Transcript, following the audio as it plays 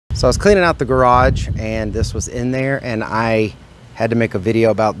So I was cleaning out the garage and this was in there, and I had to make a video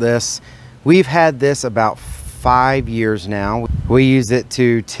about this. We've had this about 5 years now. We use it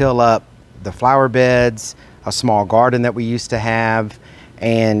to till up the flower beds, a small garden that we used to have,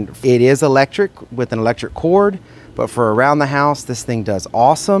 and it is electric with an electric cord, but for around the house, this thing does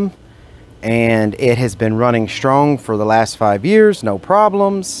awesome. And it has been running strong for the last 5 years, no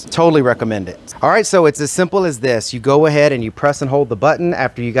problems. Totally recommend it. All right, so it's as simple as this. You go ahead and you press and hold the button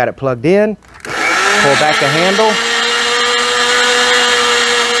after you got it plugged in, pull back the handle.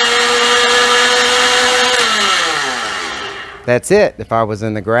 That's it. If I was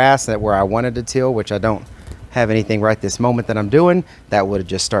in the grass where I wanted to till, which I don't have anything right this moment that I'm doing, that would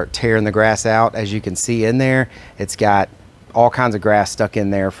just start tearing the grass out. As you can see in there, it's got all kinds of grass stuck in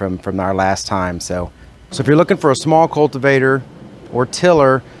there from our last time. So if you're looking for a small cultivator or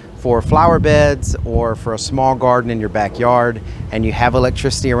tiller for flower beds or for a small garden in your backyard, and you have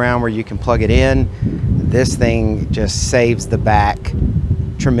electricity around where you can plug it in, this thing just saves the back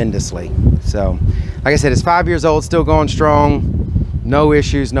tremendously. So like I said, it's 5 years old, still going strong, no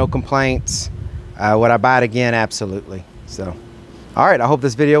issues, no complaints. Would I buy it again? Absolutely. So all right, I hope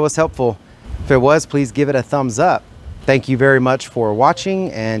this video was helpful. If it was, please give it a thumbs up. Thank you very much for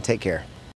watching, and take care.